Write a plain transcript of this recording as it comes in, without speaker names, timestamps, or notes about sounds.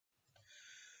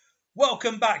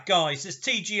Welcome back, guys. It's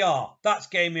TGR. That's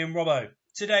Gaming Robo.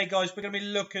 Today, guys, we're going to be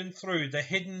looking through the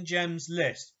hidden gems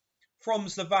list from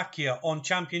Slovakia on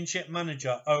Championship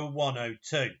Manager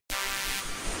 0102.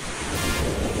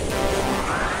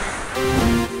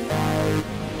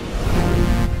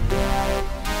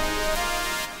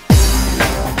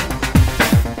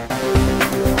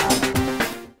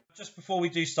 Just before we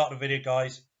do start the video,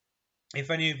 guys, if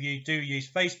any of you do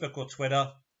use Facebook or Twitter,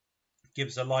 give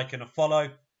us a like and a follow.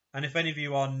 And if any of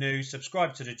you are new,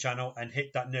 subscribe to the channel and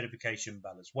hit that notification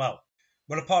bell as well.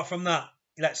 Well, apart from that,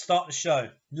 let's start the show.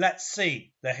 Let's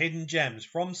see the hidden gems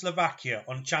from Slovakia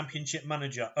on Championship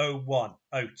Manager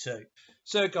 0102.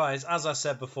 So, guys, as I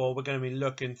said before, we're going to be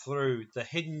looking through the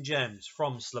hidden gems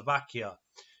from Slovakia.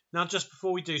 Now, just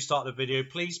before we do start the video,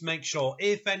 please make sure,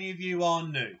 if any of you are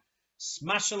new,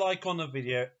 smash a like on the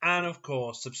video and, of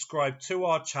course, subscribe to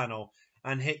our channel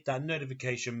and hit that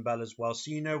notification bell as well so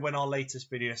you know when our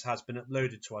latest videos has been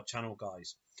uploaded to our channel,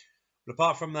 guys. But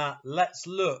apart from that, let's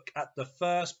look at the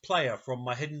first player from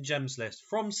my hidden gems list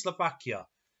from Slovakia.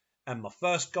 And my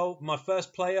first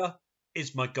player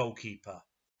is my goalkeeper,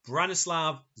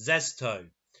 Branislav Zesto.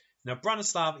 Now,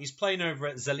 Branislav, he's playing over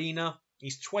at Zelina.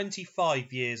 He's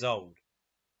 25 years old.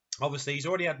 Obviously, he's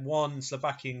already had one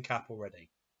Slovakian cap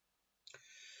already.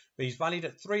 But he's valued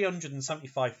at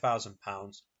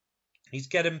 £375,000. He's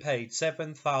getting paid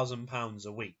 £7,000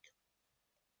 a week.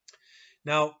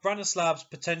 Now, Branislav's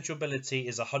potential ability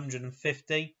is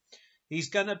 150. He's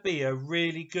going to be a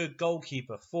really good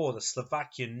goalkeeper for the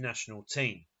Slovakian national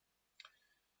team.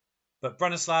 But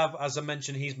Branislav, as I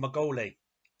mentioned, he's my goalie.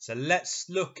 So let's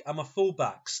look at my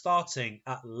fullback, starting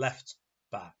at left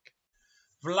back.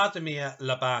 Vladimir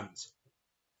Labant.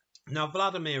 Now,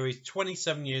 Vladimir is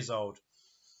 27 years old.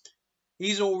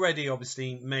 He's already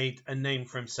obviously made a name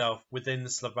for himself within the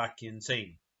Slovakian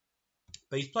team.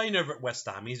 But he's playing over at West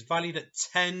Ham. He's valued at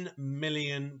 £10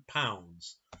 million.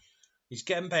 He's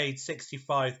getting paid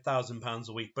 £65,000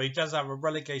 a week, but he does have a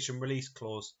relegation release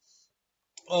clause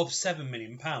of £7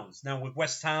 million. Now, with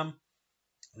West Ham,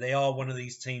 they are one of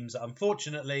these teams that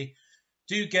unfortunately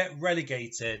do get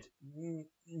relegated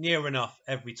near enough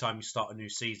every time you start a new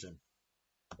season.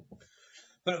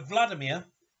 But Vladimir,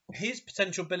 his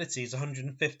potential ability is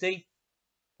 150,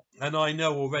 and I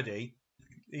know already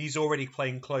he's already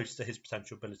playing close to his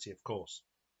potential ability, of course.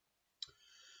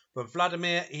 But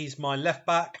Vladimir, he's my left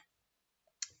back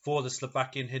for the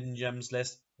Slovakian hidden gems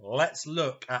list. Let's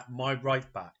look at my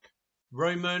right back,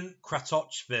 Roman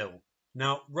Kratochvil.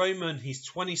 Now, Roman, he's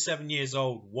 27 years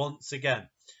old once again.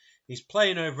 He's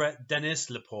playing over at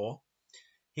Denizlispor.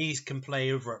 He can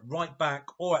play over at right back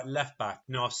or at left back.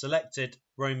 Now, I've selected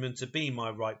Roman to be my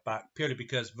right back purely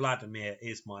because Vladimir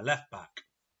is my left back.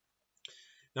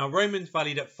 Now, Roman's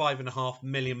valued at £5.5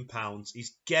 million.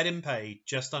 He's getting paid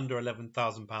just under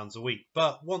 £11,000 a week.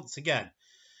 But once again,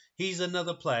 he's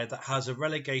another player that has a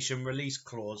relegation release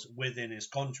clause within his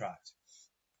contract.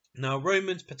 Now,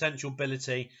 Roman's potential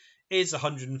ability is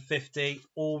 150.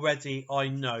 Already, I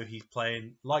know he's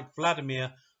playing, like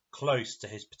Vladimir, close to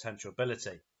his potential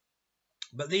ability.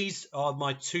 But these are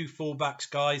my two fullbacks,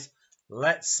 guys.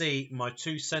 Let's see my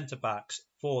two centre-backs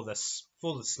for the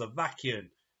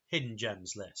Slovakian hidden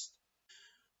gems list.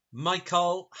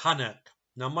 Michael Hanek.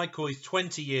 Now, Michael is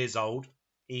 20 years old.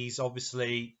 He's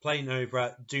obviously playing over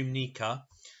at Dumnica.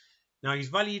 Now, he's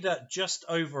valued at just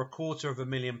over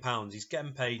 £250,000. He's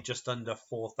getting paid just under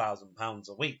 £4,000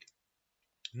 a week.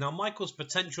 Now, Michael's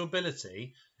potential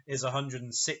ability is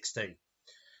 160.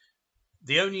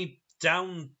 The only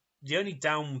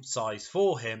downside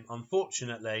for him,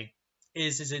 unfortunately,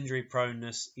 is his injury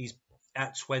proneness. He's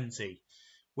at 20,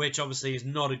 which obviously is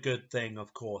not a good thing,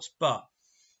 of course. But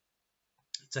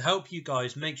to help you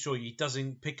guys make sure he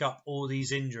doesn't pick up all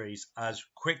these injuries as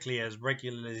quickly as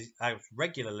regularly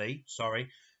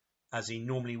as he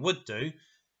normally would do,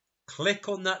 click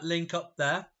on that link up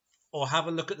there, or have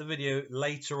a look at the video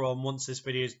later on once this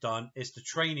video is done. It's the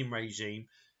training regime.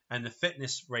 And the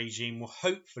fitness regime will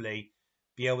hopefully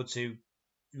be able to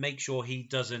make sure he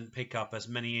doesn't pick up as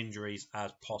many injuries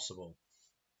as possible.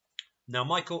 Now,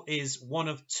 Michael is one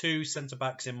of two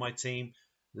centre-backs in my team.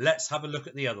 Let's have a look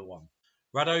at the other one.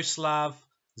 Radoslav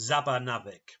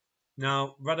Zabanovic.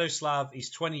 Now, Radoslav is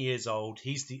 20 years old.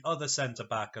 He's the other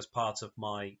centre-back as part of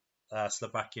my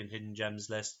Slovakian hidden gems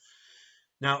list.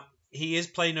 Now, he is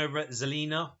playing over at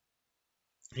Zelina.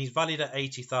 He's valued at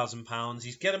 £80,000.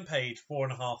 He's getting paid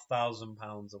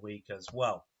 £4,500 a week as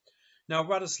well. Now,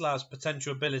 Radoslav's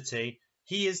potential ability,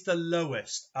 he is the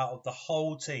lowest out of the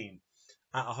whole team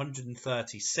at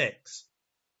 136,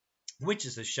 which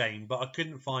is a shame, but I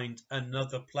couldn't find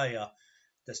another player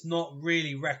that's not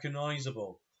really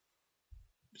recognisable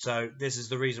So this is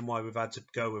the reason why we've had to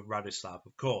go with Radislav,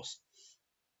 of course.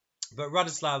 But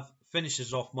Radislav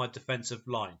finishes off my defensive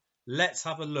line. Let's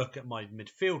have a look at my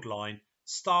midfield line,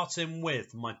 starting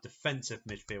with my defensive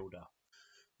midfielder,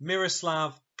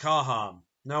 Miroslav Karhan.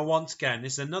 Now, once again,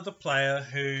 this is another player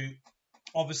who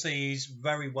obviously is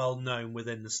very well known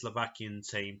within the Slovakian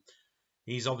team.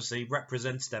 He's obviously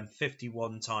represented them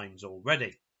 51 times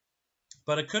already.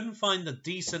 But I couldn't find a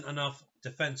decent enough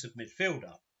defensive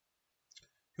midfielder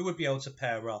who would be able to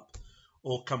pair up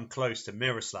or come close to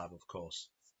Miroslav, of course.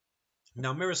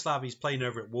 Now, Miroslav is playing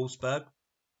over at Wolfsburg.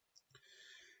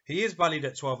 He is valued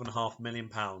at £12.5 million,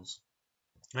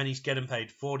 and he's getting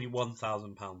paid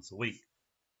 £41,000 a week.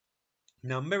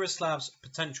 Now, Miroslav's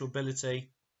potential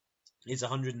ability is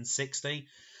 160,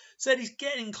 so he's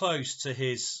getting close to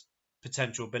his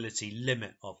potential ability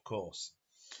limit, of course.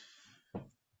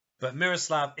 But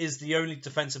Miroslav is the only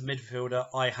defensive midfielder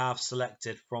I have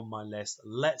selected from my list.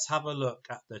 Let's have a look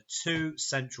at the two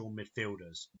central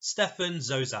midfielders. Stefan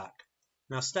Zozak.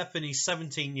 Now, Stefan is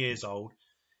 17 years old.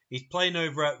 He's playing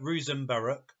over at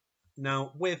Rosenborg.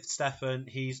 Now, with Stefan,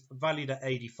 he's valued at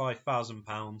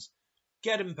 £85,000,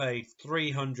 getting paid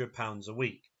 £300 a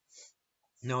week.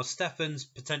 Now, Stefan's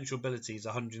potential ability is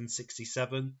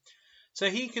 167, so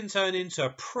he can turn into a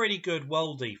pretty good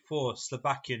worldie for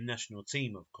Slovakian national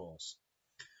team, of course.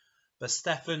 But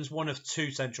Stefan's one of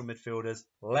two central midfielders.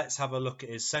 Let's have a look at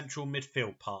his central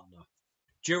midfield partner,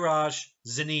 Juraj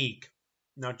Zinig.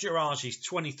 Now, Juraj is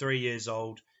 23 years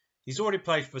old. He's already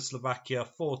played for Slovakia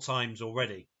 4 times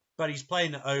already, but he's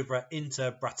playing over at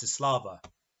Inter Bratislava.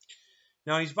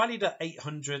 Now, he's valued at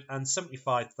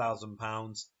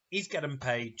 £875,000. He's getting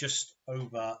paid just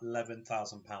over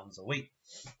 £11,000 a week.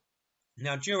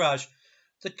 Now, Juraj,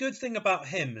 the good thing about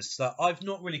him is that I've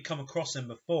not really come across him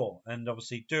before, and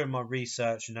obviously doing my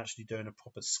research and actually doing a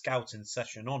proper scouting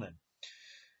session on him,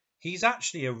 he's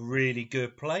actually a really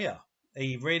good player.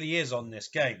 He really is on this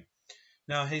game.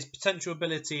 Now, his potential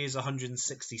ability is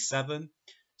 167,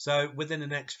 so within the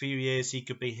next few years he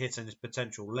could be hitting his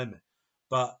potential limit.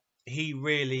 But he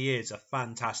really is a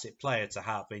fantastic player to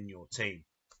have in your team.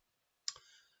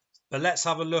 But let's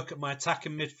have a look at my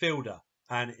attacking midfielder,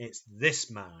 and it's this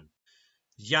man,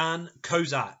 Jan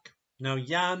Kozak. Now,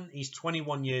 Jan, he's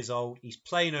 21 years old. He's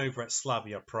playing over at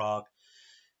Slavia Prague.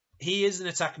 He is an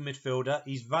attacking midfielder.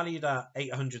 He's valued at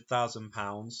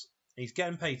 £800,000. He's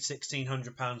getting paid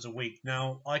 £1,600 a week.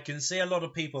 Now, I can see a lot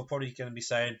of people are probably going to be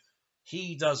saying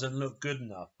he doesn't look good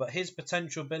enough, but his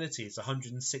potential ability is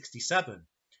 167.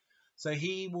 So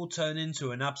he will turn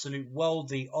into an absolute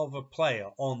worldie of a player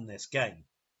on this game.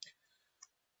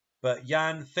 But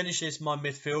Jan finishes my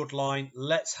midfield line.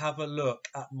 Let's have a look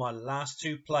at my last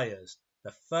two players.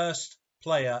 The first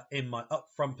player in my up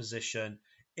front position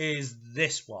is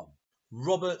this one,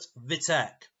 Robert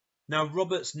Vitek. Now,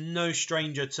 Robert's no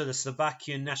stranger to the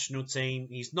Slovakian national team.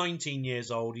 He's 19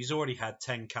 years old. He's already had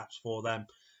 10 caps for them.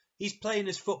 He's playing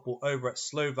his football over at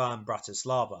Slovan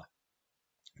Bratislava.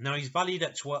 Now, he's valued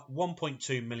at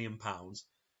 £1.2 million.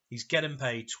 He's getting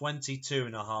paid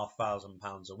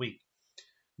 £22,500 a week.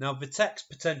 Now, Vitek's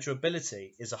potential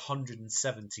ability is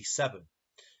 177.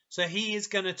 So he is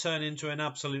going to turn into an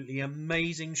absolutely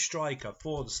amazing striker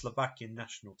for the Slovakian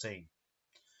national team.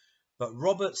 But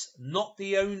Robert's not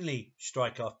the only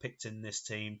striker I've picked in this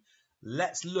team.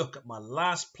 Let's look at my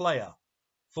last player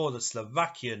for the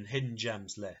Slovakian Hidden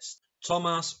Gems list,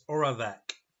 Tomáš Oravec.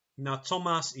 Now,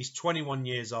 Tomáš is 21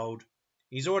 years old.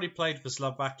 He's already played for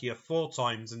Slovakia 4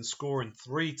 times and scoring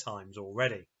 3 times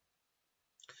already.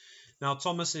 Now,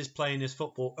 Tomáš is playing his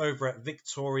football over at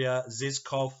Victoria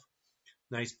Žižkov.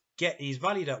 Now, he's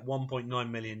valued at 1.9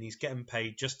 million. He's getting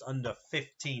paid just under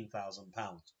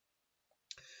 £15,000.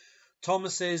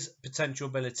 Thomas's potential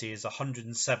ability is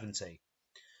 170.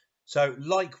 So,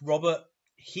 like Robert,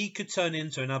 he could turn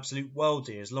into an absolute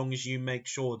worldie as long as you make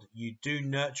sure that you do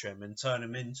nurture him and turn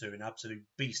him into an absolute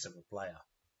beast of a player.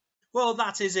 Well,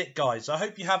 that is it, guys. I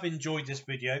hope you have enjoyed this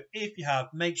video. If you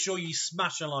have, make sure you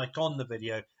smash a like on the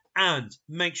video and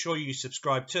make sure you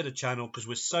subscribe to the channel because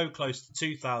we're so close to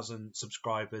 2,000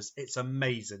 subscribers. It's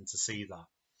amazing to see that.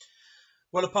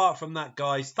 Well, apart from that,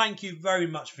 guys, thank you very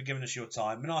much for giving us your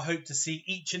time, and I hope to see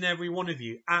each and every one of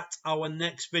you at our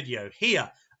next video here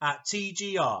at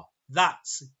TGR.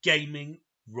 That's Gaming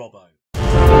Robo.